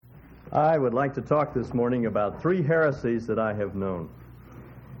I would like to talk this morning about three heresies that I have known.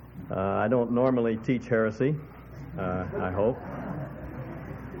 I don't normally teach heresy, I hope,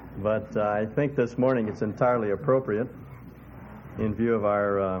 but I think this morning it's entirely appropriate in view of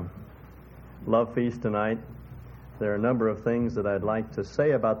our love feast tonight. There are a number of things that I'd like to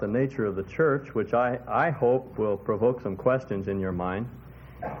say about the nature of the church, which I hope will provoke some questions in your mind.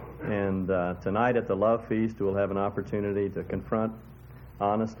 And tonight at the love feast, we'll have an opportunity to confront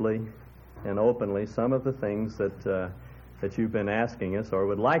honestly and openly some of the things that you've been asking us or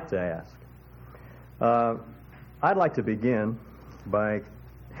would like to ask. I'd like to begin by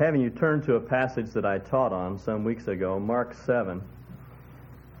having you turn to a passage that I taught on some weeks ago, Mark 7.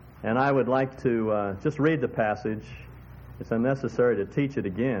 And I would like to just read the passage. It's unnecessary to teach it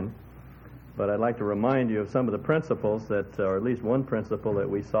again, but I'd like to remind you of some of the principles that, or at least one principle that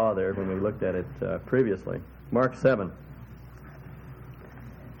we saw there when we looked at it previously. Mark 7.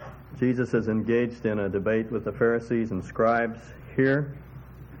 Jesus is engaged in a debate with the Pharisees and scribes here.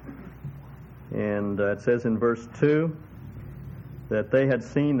 And it says in verse 2 that they had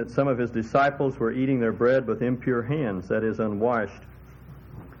seen that some of his disciples were eating their bread with impure hands, that is, unwashed.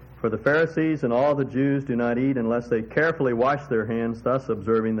 For the Pharisees and all the Jews do not eat unless they carefully wash their hands, thus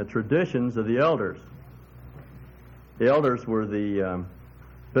observing the traditions of the elders. The elders were the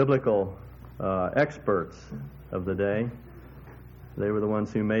biblical experts of the day. They were the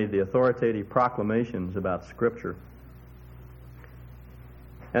ones who made the authoritative proclamations about Scripture.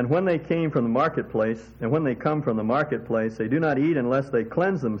 And when they came from the marketplace, they do not eat unless they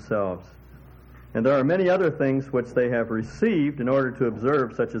cleanse themselves. And there are many other things which they have received in order to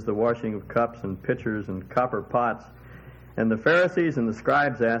observe, such as the washing of cups and pitchers and copper pots. And the Pharisees and the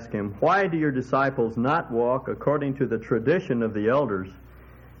scribes asked him, "Why do your disciples not walk according to the tradition of the elders,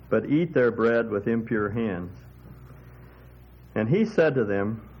 but eat their bread with impure hands?" And he said to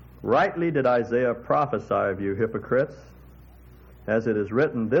them, "Rightly did Isaiah prophesy of you hypocrites, as it is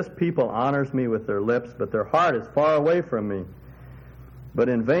written, 'This people honors me with their lips, but their heart is far away from me. But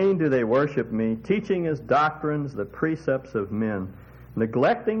in vain do they worship me, teaching as doctrines the precepts of men.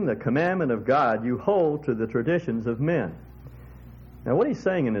 Neglecting the commandment of God, you hold to the traditions of men.'" Now what he's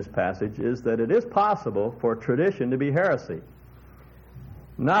saying in this passage is that it is possible for tradition to be heresy.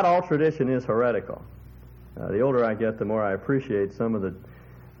 Not all tradition is heretical. The older I get, the more I appreciate some of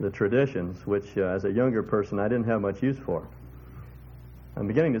the traditions, which as a younger person I didn't have much use for. I'm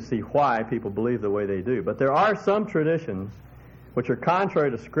beginning to see why people believe the way they do. But there are some traditions which are contrary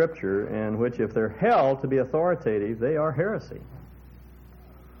to Scripture and which, if they're held to be authoritative, they are heresy.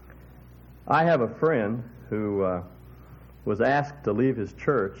 I have a friend who was asked to leave his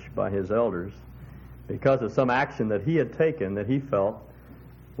church by his elders because of some action that he had taken that he felt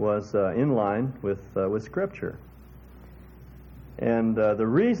was in line with Scripture. And the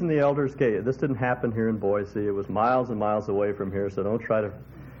reason the elders gave, this didn't happen here in Boise, it was miles and miles away from here, so don't try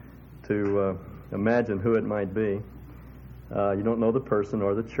to imagine who it might be. You don't know the person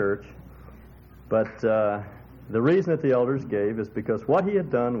or the church. But the reason that the elders gave is because what he had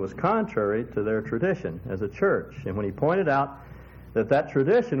done was contrary to their tradition as a church. And when he pointed out that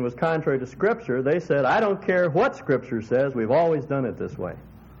tradition was contrary to Scripture, they said, "I don't care what Scripture says, we've always done it this way."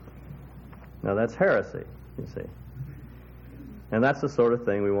 Now that's heresy, you see. And that's the sort of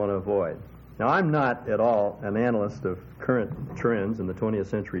thing we want to avoid. Now I'm not at all an analyst of current trends in the 20th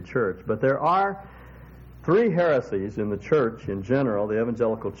century church, but there are three heresies in the church in general, the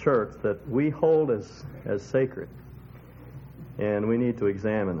evangelical church, that we hold as sacred. And we need to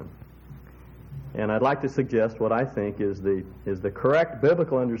examine them. And I'd like to suggest what I think is the correct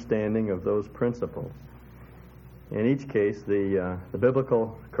biblical understanding of those principles. In each case, the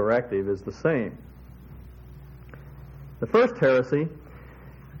biblical corrective is the same. The first heresy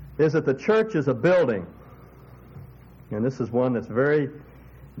is that the church is a building. And this is one that's very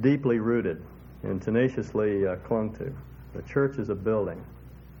deeply rooted and tenaciously clung to. The church is a building.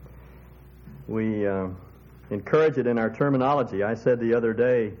 We encourage it in our terminology. I said the other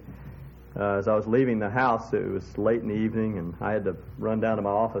day, as I was leaving the house, it was late in the evening, and I had to run down to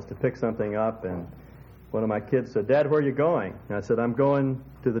my office to pick something up, and one of my kids said, "Dad, where are you going?" And I said, "I'm going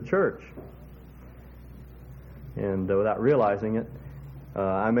to the church." And without realizing it,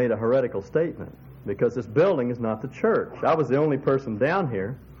 I made a heretical statement, because this building is not the church. I was the only person down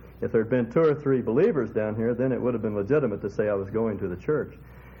here. If there had been 2 or 3 believers down here, then it would have been legitimate to say I was going to the church.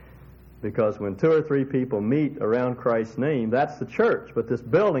 Because when 2 or 3 people meet around Christ's name, that's the church. But this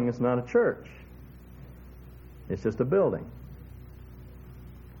building is not a church. It's just a building.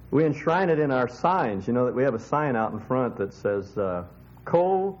 We enshrine it in our signs. You know that we have a sign out in front that says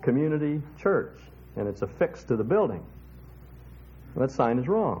Cole Community Church, and it's affixed to the building. Well, that sign is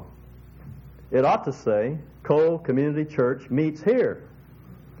wrong. it ought to say, Cole Community Church meets here,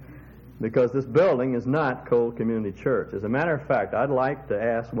 because this building is not Cole Community Church. As a matter of fact, I'd like to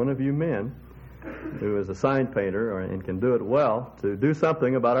ask one of you men who is a sign painter and can do it well to do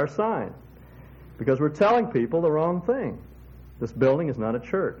something about our sign, because we're telling people the wrong thing. This building is not a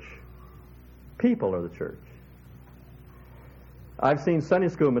church. People are the church. I've seen Sunday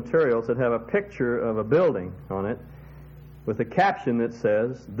school materials that have a picture of a building on it with a caption that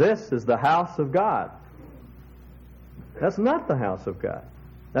says, "This is the house of God." That's not the house of God.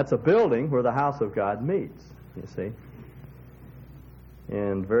 That's a building where the house of God meets, you see.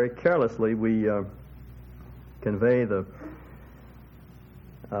 And very carelessly we convey the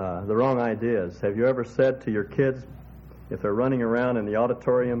wrong ideas. Have you ever said to your kids, if they're running around in the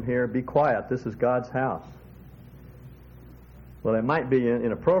auditorium here, "Be quiet, this is God's house"? Well, it might be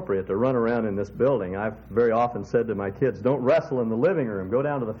inappropriate to run around in this building. I've very often said to my kids, "Don't wrestle in the living room, go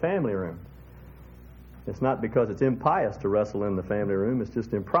down to the family room." It's not because it's impious to wrestle in the family room, it's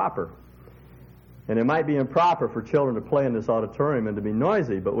just improper. And it might be improper for children to play in this auditorium and to be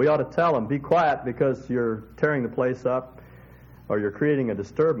noisy, but we ought to tell them, "Be quiet because you're tearing the place up or you're creating a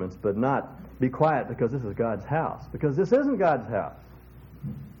disturbance," but not, "Be quiet because this is God's house." Because this isn't God's house.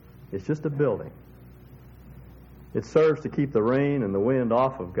 It's just a building. It serves to keep the rain and the wind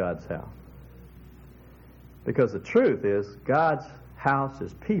off of God's house. Because the truth is, God's house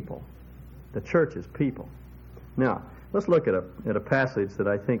is people. The church is people. Now, let's look at a passage that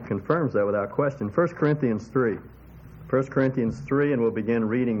I think confirms that without question. 1 Corinthians 3. 1 Corinthians 3, and we'll begin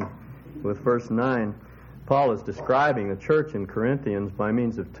reading with verse 9. Paul is describing the church in Corinthians by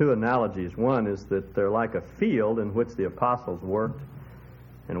means of two analogies. One is that they're like a field in which the apostles worked,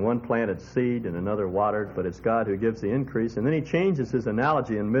 and one planted seed and another watered, but it's God who gives the increase. And then he changes his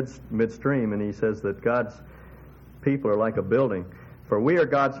analogy in midstream, and he says that God's people are like a building. "For we are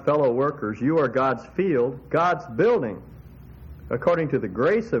God's fellow workers, you are God's field, God's building. According to the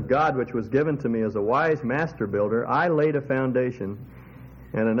grace of God which was given to me as a wise master builder, I laid a foundation,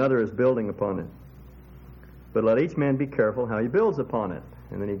 and another is building upon it. But let each man be careful how he builds upon it."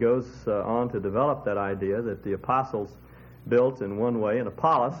 And then he goes on to develop that idea that the apostles built in one way, and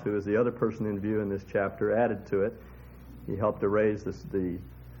Apollos, who is the other person in view in this chapter, added to it. He helped to raise the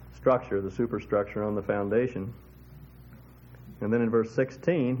structure, the superstructure on the foundation. And then in verse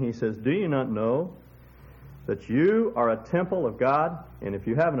 16, he says, "Do you not know that you are a temple of God?" And if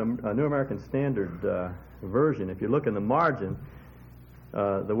you have a New American Standard version, if you look in the margin,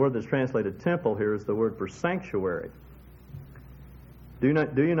 the word that's translated temple here is the word for sanctuary. Do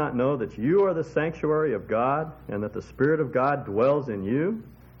you not know that you are the sanctuary of God, and that the Spirit of God dwells in you?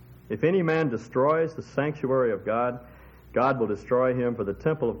 If any man destroys the sanctuary of God, God will destroy him, for the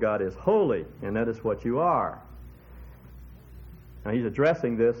temple of God is holy, and that is what you are. Now he's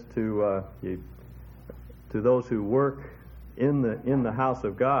addressing this to those who work in the house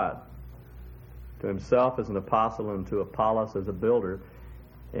of God, to himself as an apostle and to Apollos as a builder,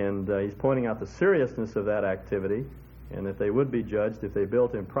 and he's pointing out the seriousness of that activity, and that they would be judged if they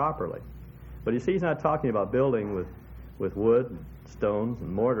built improperly. But you see, he's not talking about building with wood, and stones,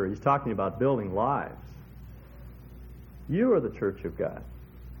 and mortar. He's talking about building lives. You are the church of God.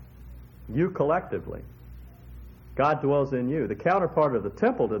 You collectively. God dwells in you. The counterpart of the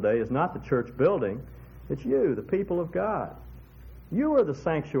temple today is not the church building. It's you, the people of God. You are the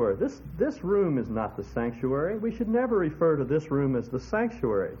sanctuary. This room is not the sanctuary. We should never refer to this room as the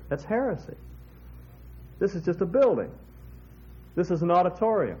sanctuary. That's heresy. This is just a building. This is an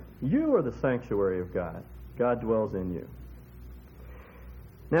auditorium. You are the sanctuary of God. God dwells in you.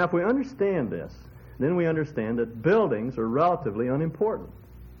 Now, if we understand this, then we understand that buildings are relatively unimportant.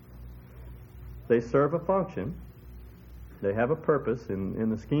 They serve a function. They have a purpose in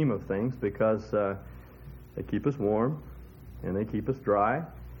the scheme of things, because they keep us warm and they keep us dry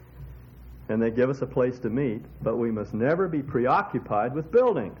and they give us a place to meet. But we must never be preoccupied with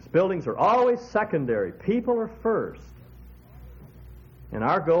buildings. Buildings are always secondary. People are first. And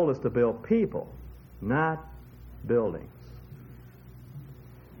our goal is to build people, not buildings.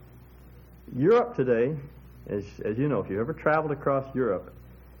 Europe today, as you know, if you've ever traveled across Europe,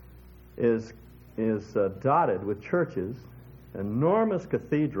 is dotted with churches, enormous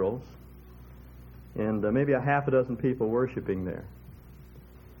cathedrals, and maybe a half a dozen people worshiping there.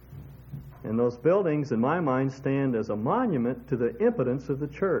 And those buildings, in my mind, stand as a monument to the impotence of the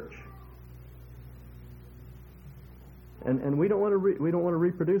church. And we don't want to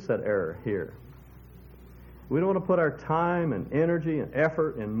reproduce that error here. We don't want to put our time and energy and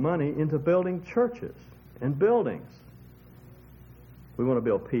effort and money into building churches and buildings. We want to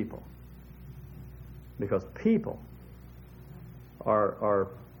build people. Because people are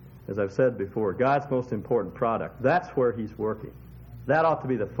as I've said before, God's most important product. That's where He's working. That ought to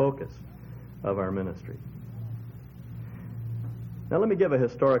be the focus of our ministry. Now let me give a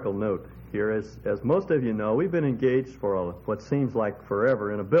historical note here. As most of you know, we've been engaged for what seems like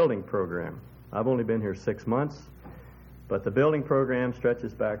forever in a building program. I've only been here 6 months, but the building program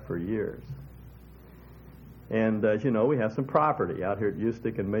stretches back for years. And as you know, we have some property out here at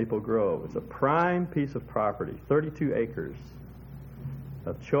Ustick and Maple Grove. It's a prime piece of property, 32 acres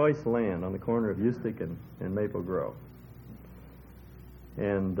of choice land on the corner of Ustick and Maple Grove.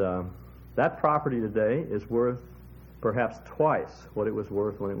 And that property today is worth perhaps twice what it was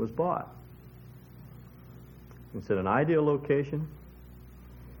worth when it was bought. It's in an ideal location,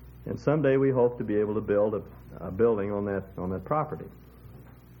 and someday we hope to be able to build a building on that property.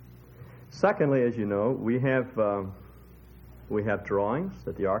 Secondly, as you know, we have drawings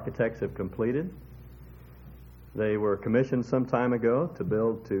that the architects have completed. They were commissioned some time ago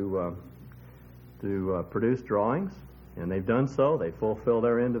to produce drawings, and they've done so. They fulfill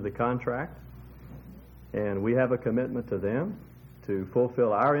their end of the contract, and we have a commitment to them to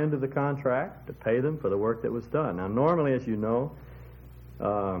fulfill our end of the contract, to pay them for the work that was done. Now, normally, as you know,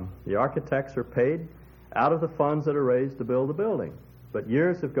 the architects are paid out of the funds that are raised to build the building. But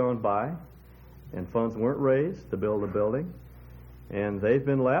years have gone by, and funds weren't raised to build the building, and they've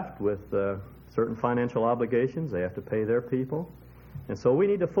been left with certain financial obligations. They have to pay their people. And so we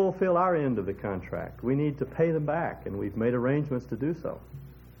need to fulfill our end of the contract. We need to pay them back, and we've made arrangements to do so.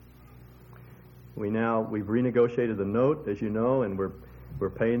 We've renegotiated the note, as you know, and we're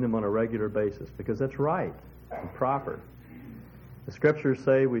paying them on a regular basis because that's right and proper. The Scriptures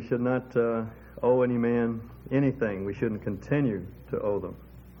say we should not owe any man anything. We shouldn't continue to owe them.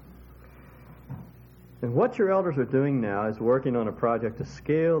 And what your elders are doing now is working on a project to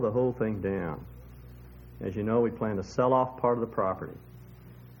scale the whole thing down. As you know, we plan to sell off part of the property,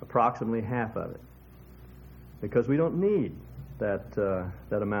 approximately half of it, because we don't need that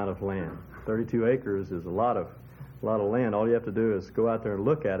amount of land. 32 acres is a lot of land. All you have to do is go out there and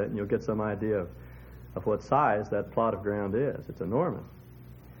look at it, and you'll get some idea of what size that plot of ground is. It's enormous.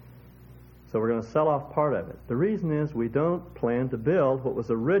 So we're going to sell off part of it. The reason is we don't plan to build what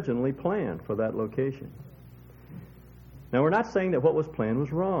was originally planned for that location. Now, we're not saying that what was planned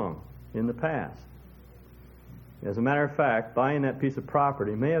was wrong in the past. As a matter of fact, buying that piece of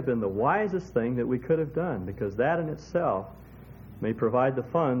property may have been the wisest thing that we could have done, because that in itself may provide the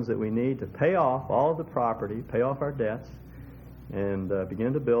funds that we need to pay off all of the property, pay off our debts, and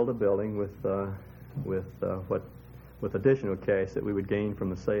begin to build a building with additional cash that we would gain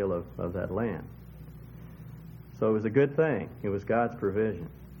from the sale of that land. So it was a good thing. It was God's provision.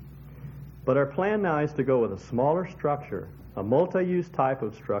 But our plan now is to go with a smaller structure, a multi-use type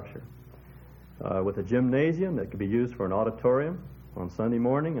of structure, with a gymnasium that could be used for an auditorium on Sunday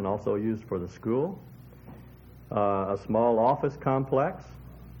morning and also used for the school, a small office complex,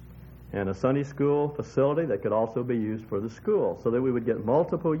 and a Sunday school facility that could also be used for the school, so that we would get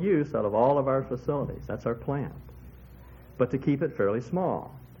multiple use out of all of our facilities. That's our plan. But to keep it fairly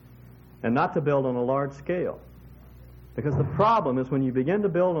small, and not to build on a large scale. Because the problem is when you begin to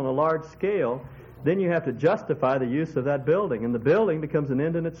build on a large scale, then you have to justify the use of that building, and the building becomes an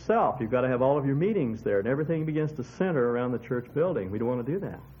end in itself. You've got to have all of your meetings there, and everything begins to center around the church building. We don't want to do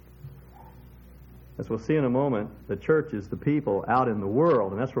that. As we'll see in a moment, the church is the people out in the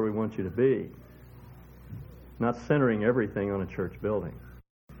world, and that's where we want you to be. Not centering everything on a church building.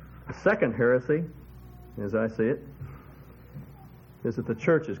 The second heresy, as I see it, is that the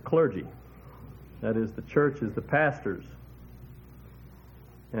church is clergy. That is, the church is the pastors.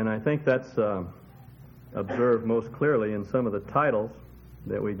 And I think that's observed most clearly in some of the titles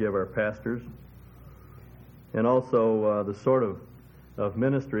that we give our pastors, and also the sort of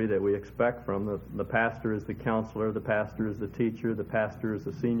ministry that we expect from the pastor is the counselor, the pastor is the teacher, the pastor is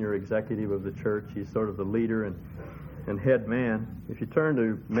the senior executive of the church. He's sort of the leader and head man. If you turn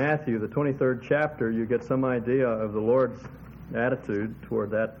to Matthew, the 23rd chapter, you get some idea of the Lord's attitude toward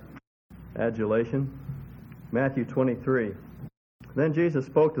that adulation. Matthew 23. Then Jesus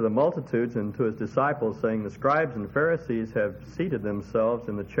spoke to the multitudes and to his disciples, saying, "The scribes and Pharisees have seated themselves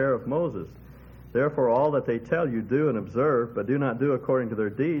in the chair of Moses. Therefore all that they tell you do and observe, but do not do according to their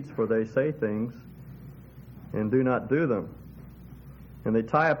deeds, for they say things and do not do them. And they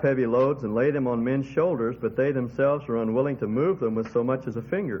tie up heavy loads and lay them on men's shoulders, but they themselves are unwilling to move them with so much as a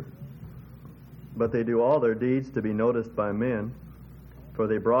finger. But they do all their deeds to be noticed by men, for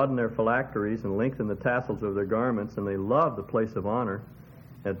they broaden their phylacteries and lengthen the tassels of their garments, and they love the place of honor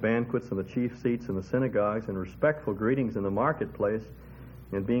at banquets and the chief seats in the synagogues, and respectful greetings in the marketplace,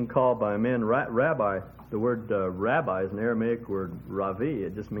 and being called by men Rabbi. The word rabbi is an Aramaic word, ravi.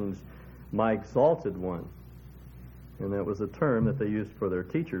 It just means my exalted one. And that was a term that they used for their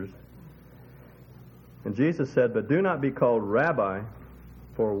teachers. And Jesus said, but do not be called rabbi,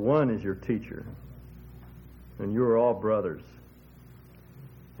 for one is your teacher, and you are all brothers.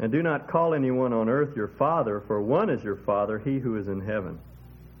 And do not call anyone on earth your father, for one is your Father, he who is in heaven.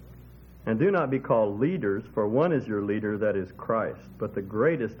 And do not be called leaders, for one is your leader, that is Christ. But the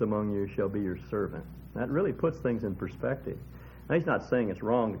greatest among you shall be your servant. That really puts things in perspective. Now, he's not saying it's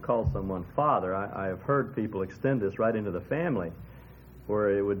wrong to call someone father. I have heard people extend this right into the family,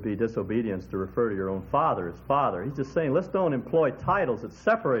 where it would be disobedience to refer to your own father as father. He's just saying, let's don't employ titles that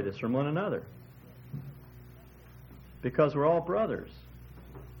separate us from one another, because we're all brothers.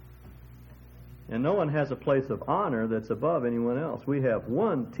 And no one has a place of honor that's above anyone else. We have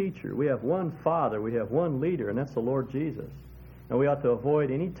one teacher, we have one Father, we have one leader, and that's the Lord Jesus. And we ought to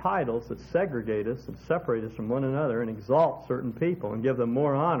avoid any titles that segregate us and separate us from one another and exalt certain people and give them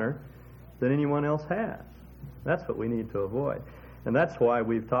more honor than anyone else has. That's what we need to avoid. And that's why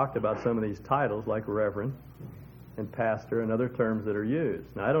we've talked about some of these titles like reverend and pastor and other terms that are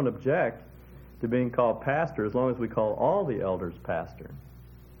used. Now, I don't object to being called pastor as long as we call all the elders pastor.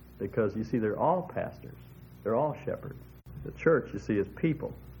 Because, you see, they're all pastors. They're all shepherds. The church, you see, is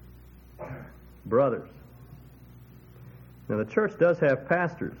people. Brothers. Now, the church does have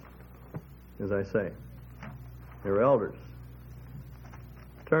pastors, as I say. They're elders.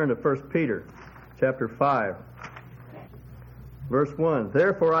 Turn to 1 Peter chapter 5, verse 1.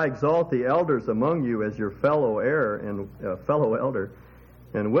 Therefore I exalt the elders among you as your fellow heir and fellow elder,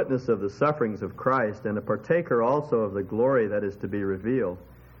 and witness of the sufferings of Christ, and a partaker also of the glory that is to be revealed.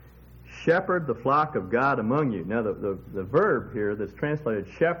 Shepherd the flock of God among you. Now, the verb here that's translated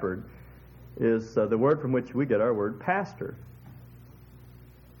shepherd is the word from which we get our word pastor.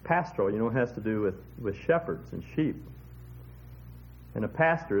 Pastoral, has to do with shepherds and sheep. And a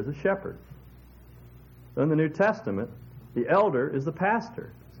pastor is a shepherd. In the New Testament, the elder is the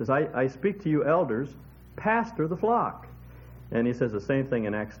pastor. He says, I speak to you elders, pastor the flock. And he says the same thing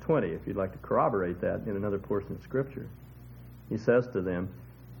in Acts 20, if you'd like to corroborate that in another portion of Scripture. He says to them,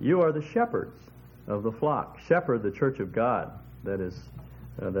 you are the shepherds of the flock. Shepherd the church of God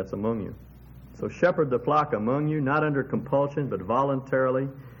that's among you. So shepherd the flock among you, not under compulsion, but voluntarily,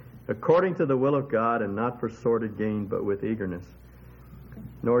 according to the will of God, and not for sordid gain, but with eagerness.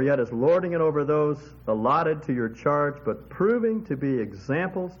 Nor yet as lording it over those allotted to your charge, but proving to be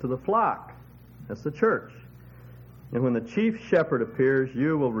examples to the flock. That's the church. And when the chief shepherd appears,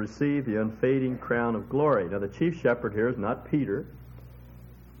 you will receive the unfading crown of glory. Now, the chief shepherd here is not Peter,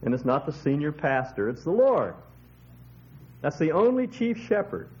 and it's not the senior pastor, it's the Lord. That's the only chief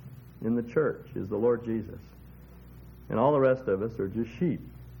shepherd in the church, is the Lord Jesus. And all the rest of us are just sheep.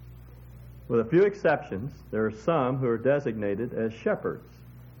 With a few exceptions, there are some who are designated as shepherds.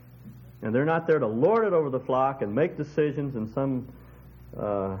 And they're not there to lord it over the flock and make decisions in some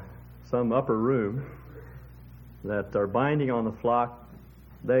upper room that are binding on the flock.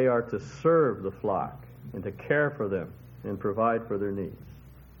 They are to serve the flock and to care for them and provide for their needs.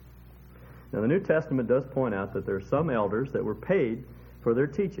 Now, the New Testament does point out that there are some elders that were paid for their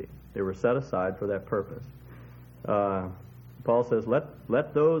teaching. They were set aside for that purpose. Paul says,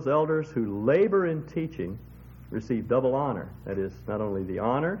 let those elders who labor in teaching receive double honor. That is, not only the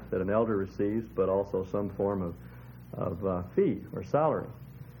honor that an elder receives, but also some form of fee or salary.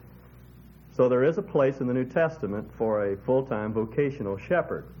 So there is a place in the New Testament for a full-time vocational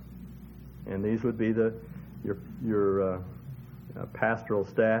shepherd. And these would be your pastoral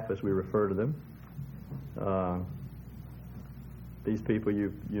staff, as we refer to them. These people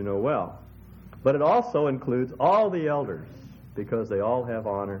you know well. But it also includes all the elders, because they all have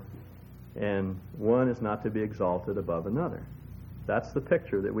honor, and one is not to be exalted above another. That's the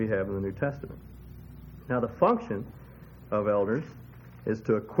picture that we have in the New Testament. Now, the function of elders is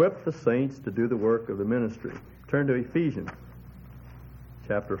to equip the saints to do the work of the ministry. Turn to Ephesians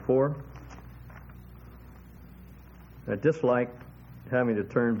chapter 4. I dislike having to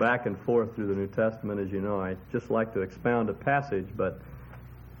turn back and forth through the New Testament, as you know. I just like to expound a passage, but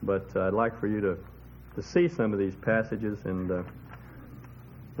I'd like for you to see some of these passages and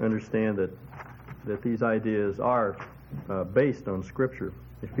understand that these ideas are based on Scripture.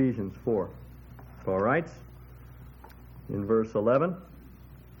 Ephesians 4. Paul writes in verse 11,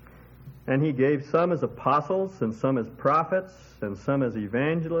 and he gave some as apostles, and some as prophets, and some as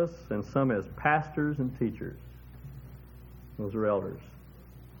evangelists, and some as pastors and teachers. Those are elders.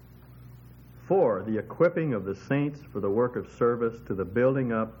 For the equipping of the saints for the work of service to the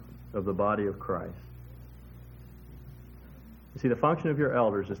building up of the body of Christ. You see, the function of your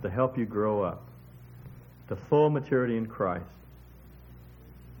elders is to help you grow up. to full maturity in Christ.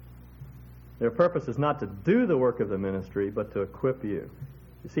 Their purpose is not to do the work of the ministry, but to equip you.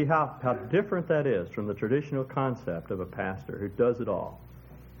 You see how different that is from the traditional concept of a pastor who does it all.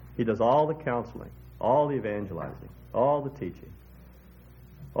 He does all the counseling, all the evangelizing, all the teaching,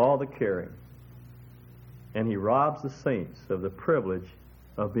 all the caring. And he robs the saints of the privilege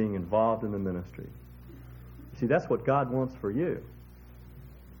of being involved in the ministry. You see, that's what God wants for you.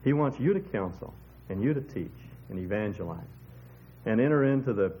 He wants you to counsel and you to teach and evangelize and enter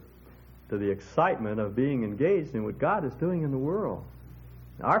into the excitement of being engaged in what God is doing in the world.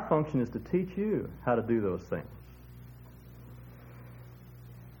 Our function is to teach you how to do those things.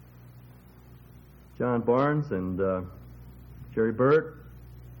 John Barnes and Jerry Burt,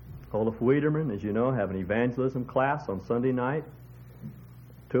 Olaf Wiederman, as you know, have an evangelism class on Sunday night.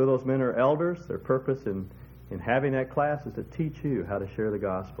 Two of those men are elders. Their purpose in having that class is to teach you how to share the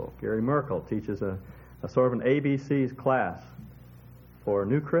gospel. Gary Merkel teaches a sort of an ABCs class for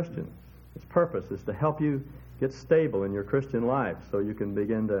new Christians. His purpose is to help you get stable in your Christian life so you can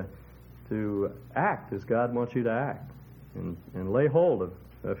begin to act as God wants you to act and lay hold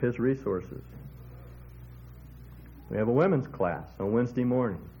of His resources. We have a women's class on Wednesday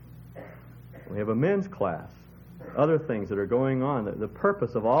morning. We have a men's class. Other things that are going on. The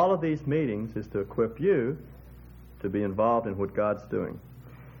purpose of all of these meetings is to equip you to be involved in what God's doing.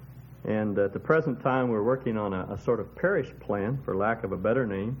 And at the present time, we're working on a sort of parish plan, for lack of a better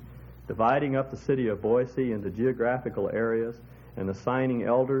name, dividing up the city of Boise into geographical areas and assigning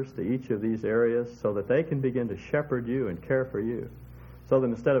elders to each of these areas so that they can begin to shepherd you and care for you. So that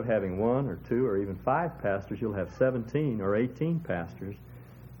instead of having 1 or 2 or even 5 pastors, you'll have 17 or 18 pastors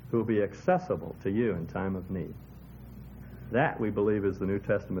who will be accessible to you in time of need. That, we believe, is the New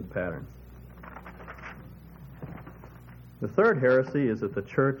Testament pattern. The third heresy is that the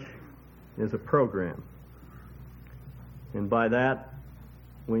church is a program. And by that,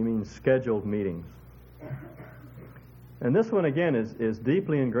 we mean scheduled meetings. And this one, again, is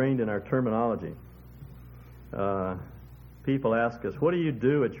deeply ingrained in our terminology. People ask us, what do you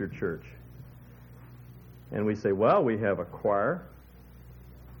do at your church? And we say, well, we have a choir,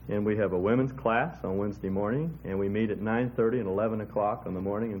 and we have a women's class on Wednesday morning, and we meet at 9:30 and 11 o'clock in the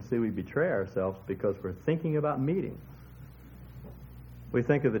morning, and see, we betray ourselves because we're thinking about meetings. We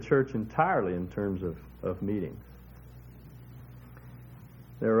think of the church entirely in terms of meetings.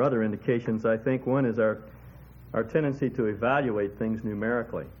 There are other indications, I think. One is our tendency to evaluate things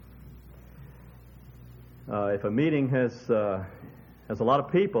numerically. If a meeting has a lot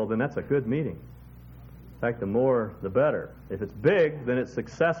of people, then that's a good meeting. In fact, the more, the better. If it's big, then it's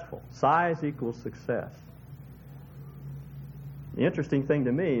successful. Size equals success. The interesting thing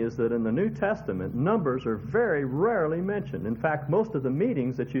to me is that in the New Testament, numbers are very rarely mentioned. In fact, most of the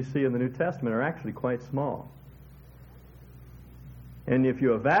meetings that you see in the New Testament are actually quite small. And if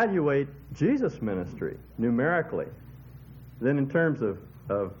you evaluate Jesus' ministry numerically, then in terms of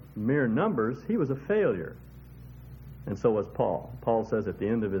mere numbers, he was a failure. And so was Paul. Paul says at the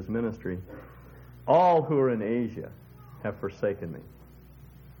end of his ministry, all who are in Asia have forsaken me.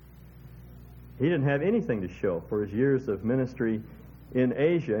 He didn't have anything to show for his years of ministry in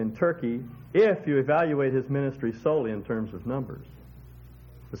Asia, in Turkey, if you evaluate his ministry solely in terms of numbers.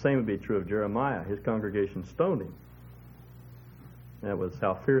 The same would be true of Jeremiah. His congregation stoned him. That was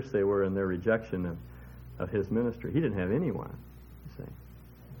how fierce they were in their rejection of his ministry. He didn't have anyone, you see.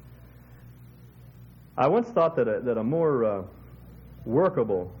 I once thought that a more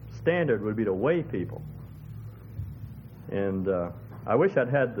workable standard would be to weigh people. And I wish I'd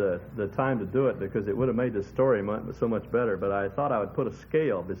had the time to do it, because it would have made the story so much better. But I thought I would put a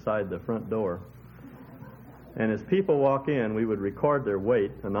scale beside the front door. And as people walk in, we would record their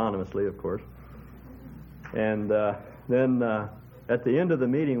weight, anonymously, of course. And then at the end of the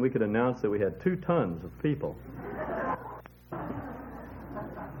meeting, we could announce that we had 2 tons of people.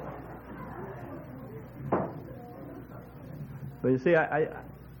 But you see,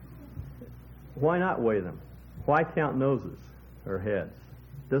 why not weigh them? Why count noses or heads?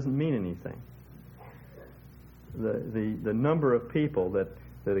 Doesn't mean anything. The number of people that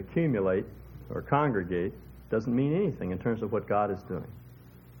accumulate or congregate doesn't mean anything in terms of what God is doing.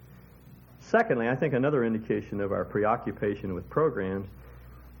 Secondly, I think another indication of our preoccupation with programs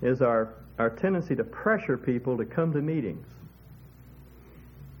is our tendency to pressure people to come to meetings.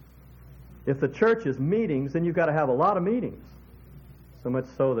 If the church is meetings, then you've got to have a lot of meetings. So much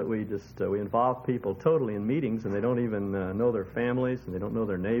so that we involve people totally in meetings, and they don't even know their families, and they don't know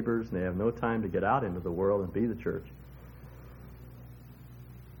their neighbors, and they have no time to get out into the world and be the church.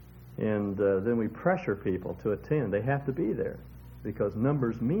 And then we pressure people to attend. They have to be there. because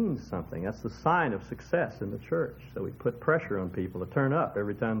numbers mean something. That's the sign of success in the church. So we put pressure on people to turn up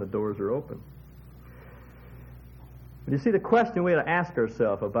every time the doors are open. But you see, the question we have to ask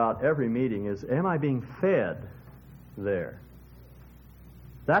ourselves about every meeting is, am I being fed there?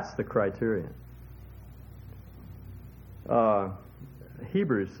 That's the criterion.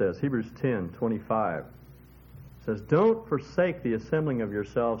 Hebrews 10:25 says, don't forsake the assembling of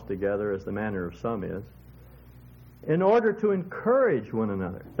yourselves together as the manner of some is, in order to encourage one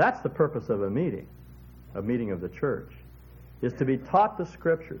another. That's the purpose of a meeting of the church, is to be taught the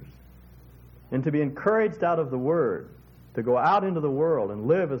Scriptures and to be encouraged out of the Word, to go out into the world and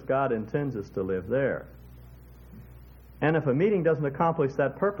live as God intends us to live there. And if a meeting doesn't accomplish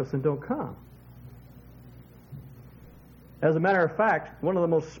that purpose, then don't come. As a matter of fact, one of the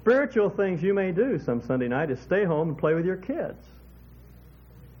most spiritual things you may do some Sunday night is stay home and play with your kids.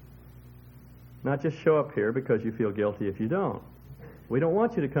 Not just show up here because you feel guilty if you don't. We don't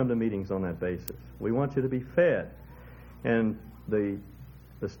want you to come to meetings on that basis. We want you to be fed. And the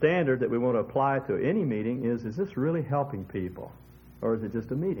standard that we want to apply to any meeting is this really helping people? Or is it just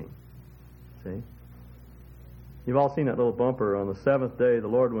a meeting? See? You've all seen that little bumper, on the seventh day the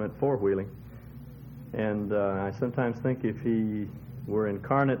Lord went four-wheeling. And I sometimes think if he were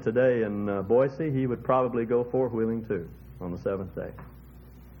incarnate today in Boise, he would probably go four-wheeling too on the seventh day.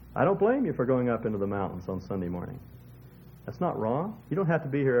 I don't blame you for going up into the mountains on Sunday morning. That's not wrong. You don't have to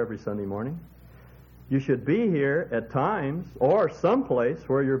be here every Sunday morning. You should be here at times, or someplace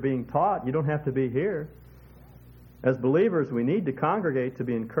where you're being taught. You don't have to be here. As believers, we need to congregate to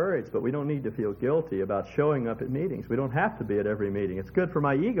be encouraged, but we don't need to feel guilty about showing up at meetings. We don't have to be at every meeting. It's good for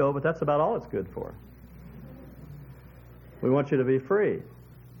my ego, but that's about all it's good for. We want you to be free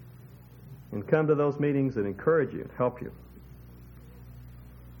and come to those meetings that encourage you and help you.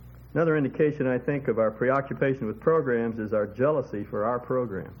 Another indication, I think, of our preoccupation with programs is our jealousy for our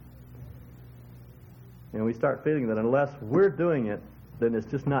program. And we start feeling that unless we're doing it, then it's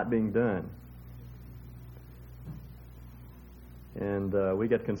just not being done. And we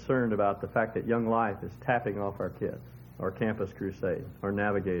get concerned about the fact that Young Life is tapping off our kids, or Campus Crusade, or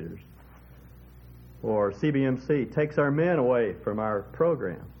Navigators, or CBMC takes our men away from our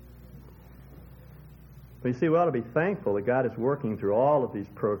program. But you see, we ought to be thankful that God is working through all of these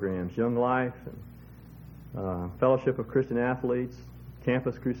programs, Young Life, and Fellowship of Christian Athletes,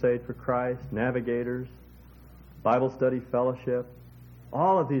 Campus Crusade for Christ, Navigators, Bible Study Fellowship.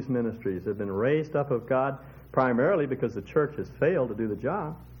 All of these ministries have been raised up of God primarily because the church has failed to do the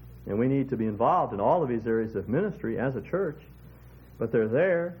job, and we need to be involved in all of these areas of ministry as a church. But they're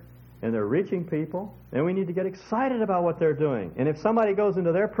there, and they're reaching people, and we need to get excited about what they're doing. And if somebody goes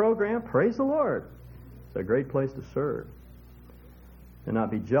into their program, praise the Lord. It's a great place to serve. And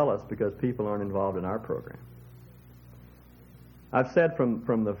not be jealous because people aren't involved in our program. I've said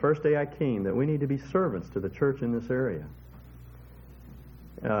from the first day I came that we need to be servants to the church in this area.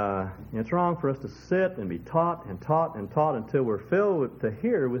 It's wrong for us to sit and be taught and taught and taught until we're filled to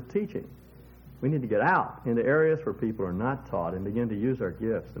hear with teaching. We need to get out into areas where people are not taught and begin to use our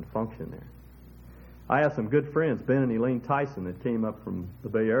gifts and function there. I have some good friends, Ben and Elaine Tyson, that came up from the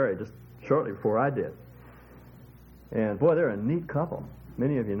Bay Area just shortly before I did. And boy, they're a neat couple.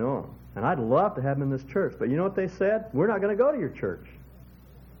 Many of you know them. And I'd love to have them in this church. But you know what they said? We're not going to go to your church.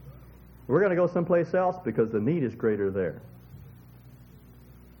 We're going to go someplace else because the need is greater there.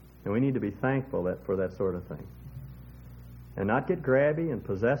 And we need to be thankful for that sort of thing. And not get grabby and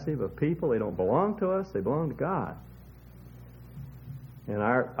possessive of people. They don't belong to us. They belong to God. And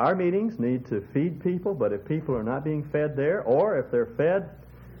our meetings need to feed people, but if people are not being fed there, or if they're fed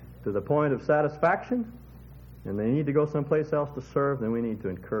to the point of satisfaction, and they need to go someplace else to serve, then we need to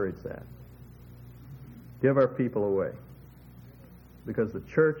encourage that. Give our people away. Because the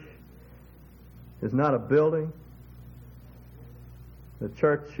church is not a building. The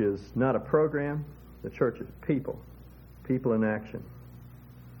church is not a program. The church is people. People in action.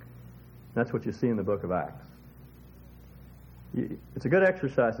 That's what you see in the book of Acts. It's a good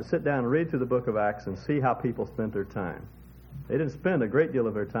exercise to sit down and read through the book of Acts and see how people spent their time. They didn't spend a great deal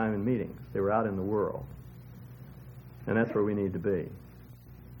of their time in meetings. They were out in the world. And that's where we need to be.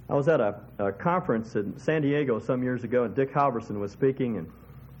 I was at a conference in San Diego some years ago, and Dick Halverson was speaking. And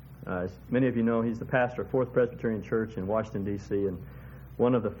as many of you know, he's the pastor of Fourth Presbyterian Church in Washington, D.C., and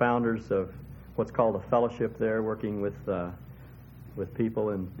one of the founders of what's called a fellowship there, working with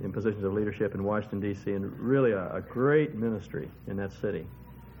people in positions of leadership in Washington, D.C., and really a great ministry in that city.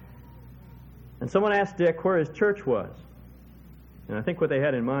 And someone asked Dick where his church was. And I think what they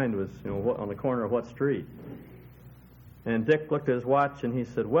had in mind was, on the corner of what street. And Dick looked at his watch and he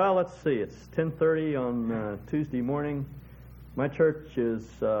said, well, let's see, it's 10:30 on Tuesday morning. My church is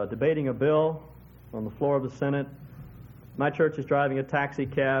debating a bill on the floor of the Senate. My church is driving a taxi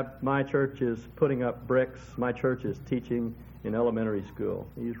cab. My church is putting up bricks. My church is teaching in elementary school.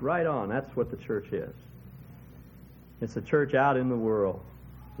 He's right on. That's what the church is. It's a church out in the world,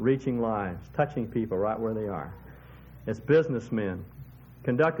 reaching lives, touching people right where they are. It's businessmen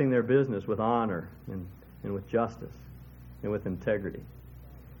conducting their business with honor and with justice and with integrity.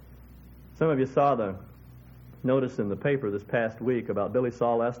 Some of you saw the notice in the paper this past week about Billy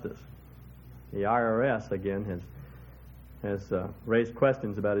Saul Estes. The IRS, again, has raised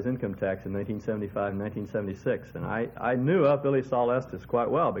questions about his income tax in 1975 and 1976. And I knew of Billy Saul Estes quite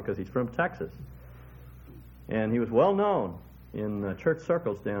well because he's from Texas. And he was well known in church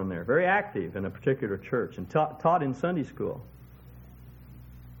circles down there, very active in a particular church and taught in Sunday school.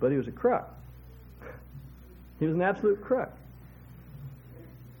 But he was a crook. He was an absolute crook.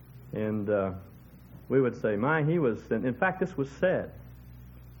 And we would say, he was, and in fact this was said,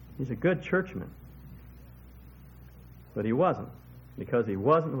 he's a good churchman. But he wasn't, because he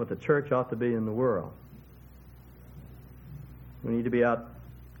wasn't what the church ought to be in the world. We need to be out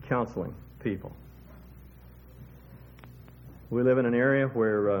counseling people. We live in an area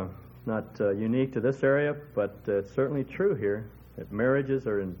where, not unique to this area, but it's certainly true here, that marriages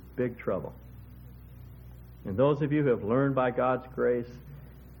are in big trouble. And those of you who have learned by God's grace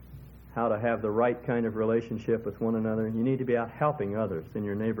how to have the right kind of relationship with one another, you need to be out helping others in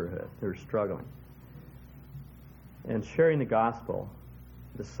your neighborhood who are struggling. And sharing the gospel,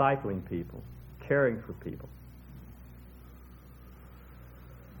 discipling people, caring for people.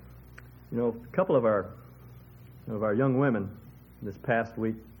 You know, a couple of our young women this past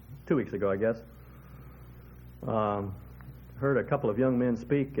week, 2 weeks ago, I guess, heard a couple of young men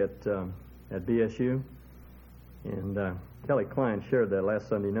speak at BSU, and Kelly Klein shared that last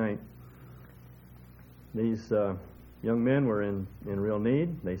Sunday night. These young men were in real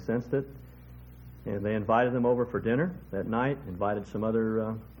need. They sensed it, and they invited them over for dinner that night, invited some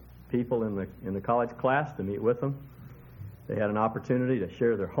other people in the college class to meet with them. They had an opportunity to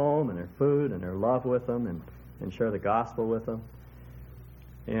share their home and their food and their love with them and share the gospel with them.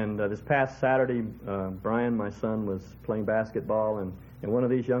 And this past Saturday, Brian, my son, was playing basketball, and one of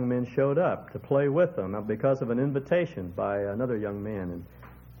these young men showed up to play with them because of an invitation by another young man.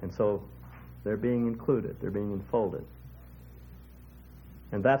 And so they're being included. They're being enfolded.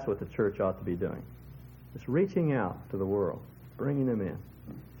 And that's what the church ought to be doing. Just reaching out to the world, bringing them in,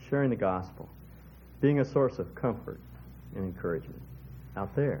 sharing the gospel, being a source of comfort and encouragement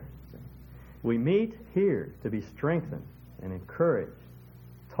out there. We meet here to be strengthened and encouraged,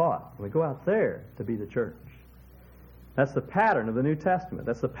 taught. We go out there to be the church. That's the pattern of the New Testament.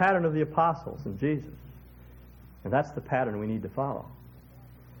 That's the pattern of the apostles and Jesus. And that's the pattern we need to follow.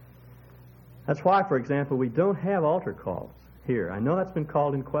 That's why, for example, we don't have altar calls here. I know that's been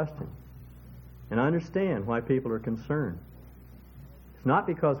called in question. And I understand why people are concerned. It's not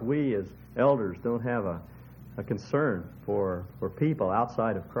because we as elders don't have a concern for people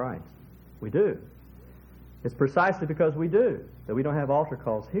outside of Christ. We do. It's precisely because we do that we don't have altar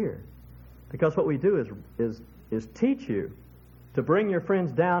calls here. Because what we do is teach you to bring your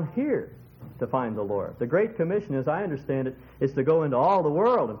friends down here to find the Lord. The Great Commission, as I understand it, is to go into all the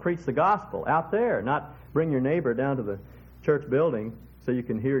world and preach the gospel out there, not bring your neighbor down to the church building so you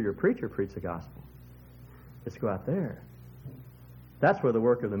can hear your preacher preach the gospel. It's go out there. That's where the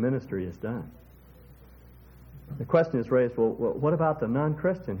work of the ministry is done. The question is raised, well, what about the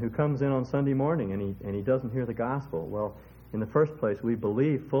non-Christian who comes in on Sunday morning and he doesn't hear the gospel? Well, in the first place, we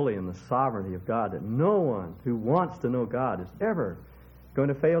believe fully in the sovereignty of God, that no one who wants to know God is ever going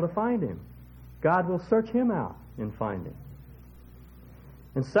to fail to find Him. God will search him out and find him.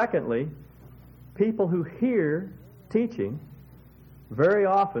 And secondly, people who hear teaching very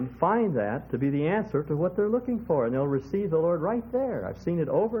often find that to be the answer to what they're looking for, and they'll receive the Lord right there. I've seen it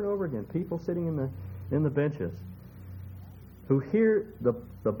over and over again. People sitting in the benches who hear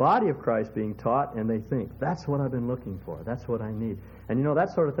the body of Christ being taught, and they think, that's what I've been looking for. That's what I need. And you know,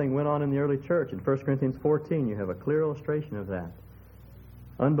 that sort of thing went on in the early church. In 1 Corinthians 14, you have a clear illustration of that.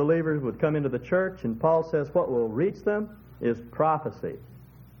 Unbelievers would come into the church, and Paul says what will reach them is prophecy,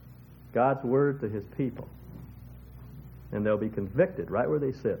 God's word to his people. And they'll be convicted right where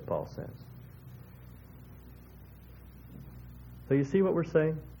they sit, Paul says. So you see what we're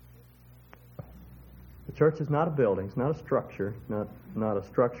saying? The church is not a building. It's not a structure. Not a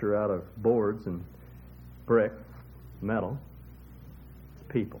structure out of boards and brick, metal.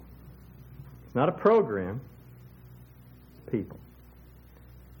 It's people. It's not a program. It's people.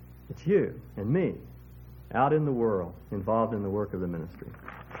 It's you and me out in the world, involved in the work of the ministry.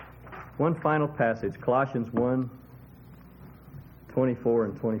 One final passage, Colossians 1, 24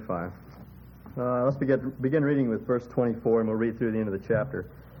 and 25. Let's begin reading with verse 24, and we'll read through the end of the chapter.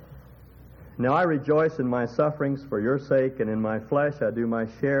 Now I rejoice in my sufferings for your sake, and in my flesh I do my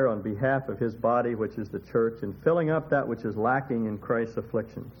share on behalf of his body, which is the church, in filling up that which is lacking in Christ's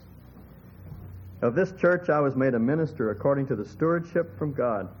afflictions. Of this church I was made a minister according to the stewardship from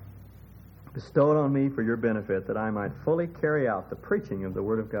God, bestowed on me for your benefit, that I might fully carry out the preaching of the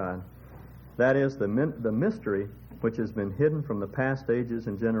Word of God. That is, the mystery which has been hidden from the past ages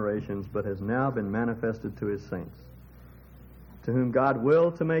and generations, but has now been manifested to his saints, to whom God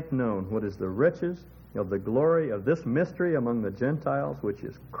willed to make known what is the riches of the glory of this mystery among the Gentiles, which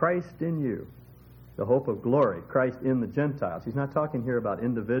is Christ in you, the hope of glory. Christ in the Gentiles. He's not talking here about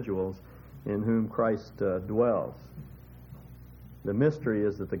individuals in whom Christ dwells. The mystery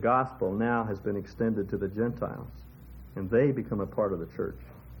is that the gospel now has been extended to the Gentiles, and they become a part of the church.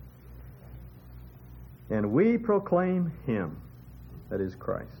 And we proclaim him, that is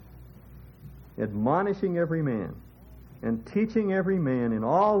Christ, admonishing every man and teaching every man in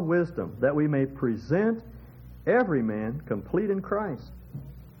all wisdom, that we may present every man complete in Christ.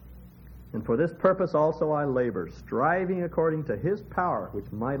 And for this purpose also I labor, striving according to his power, which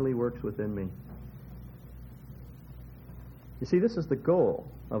mightily works within me. You see, this is the goal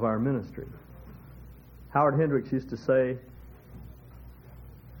of our ministry. Howard Hendricks used to say,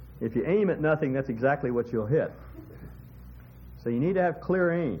 if you aim at nothing, that's exactly what you'll hit. So you need to have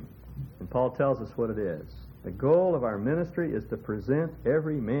clear aim. And Paul tells us what it is. The goal of our ministry is to present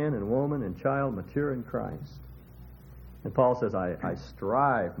every man and woman and child mature in Christ. And Paul says, I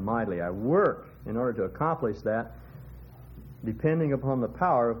strive mightily. I work in order to accomplish that, depending upon the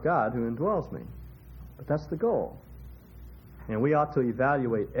power of God who indwells me. But that's the goal. And we ought to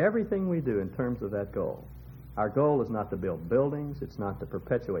evaluate everything we do in terms of that goal. Our goal is not to build buildings. It's not to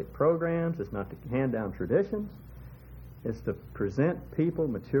perpetuate programs. It's not to hand down traditions. It's to present people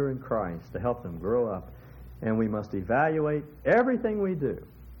mature in Christ, to help them grow up. And we must evaluate everything we do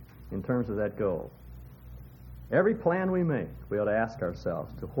in terms of that goal. Every plan we make, we ought to ask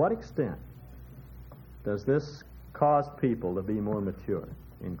ourselves, to what extent does this cause people to be more mature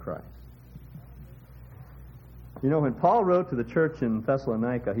in Christ? You know, when Paul wrote to the church in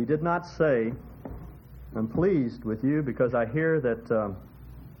Thessalonica, he did not say, I'm pleased with you because I hear that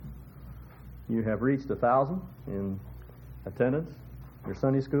you have reached 1,000 in attendance. Your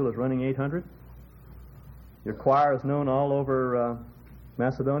Sunday school is running 800. Your choir is known all over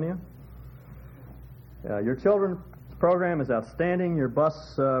Macedonia. Your children's program is outstanding. Your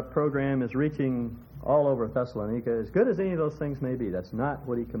bus program is reaching all over Thessalonica. As good as any of those things may be, that's not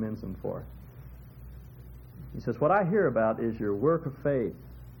what he commends them for. He says, what I hear about is your work of faith,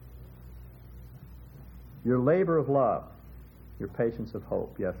 your labor of love, your patience of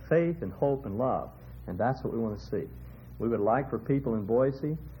hope. You have faith and hope and love, and that's what we want to see. We would like for people in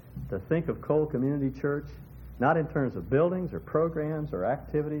Boise to think of Cole Community Church not in terms of buildings or programs or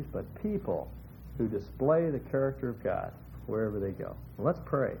activities, but people who display the character of God wherever they go. Well, let's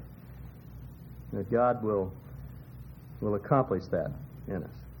pray that God will accomplish that in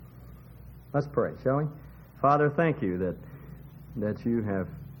us. Let's pray, shall we? Father, thank you that you have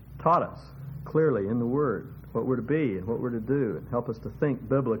taught us clearly in the Word what we're to be and what we're to do, and help us to think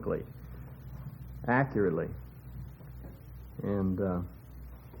biblically, accurately, and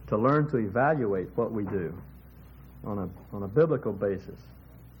to learn to evaluate what we do on a biblical basis.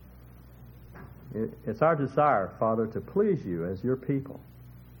 It's our desire, Father, to please you as your people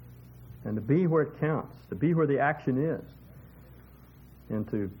and to be where it counts, to be where the action is, and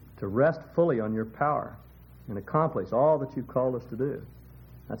to rest fully on your power and accomplish all that you've called us to do.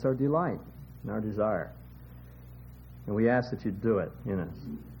 That's our delight and our desire. And we ask that you do it in us.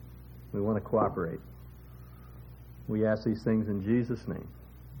 We want to cooperate. We ask these things in Jesus' name.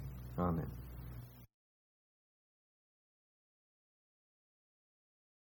 Amen.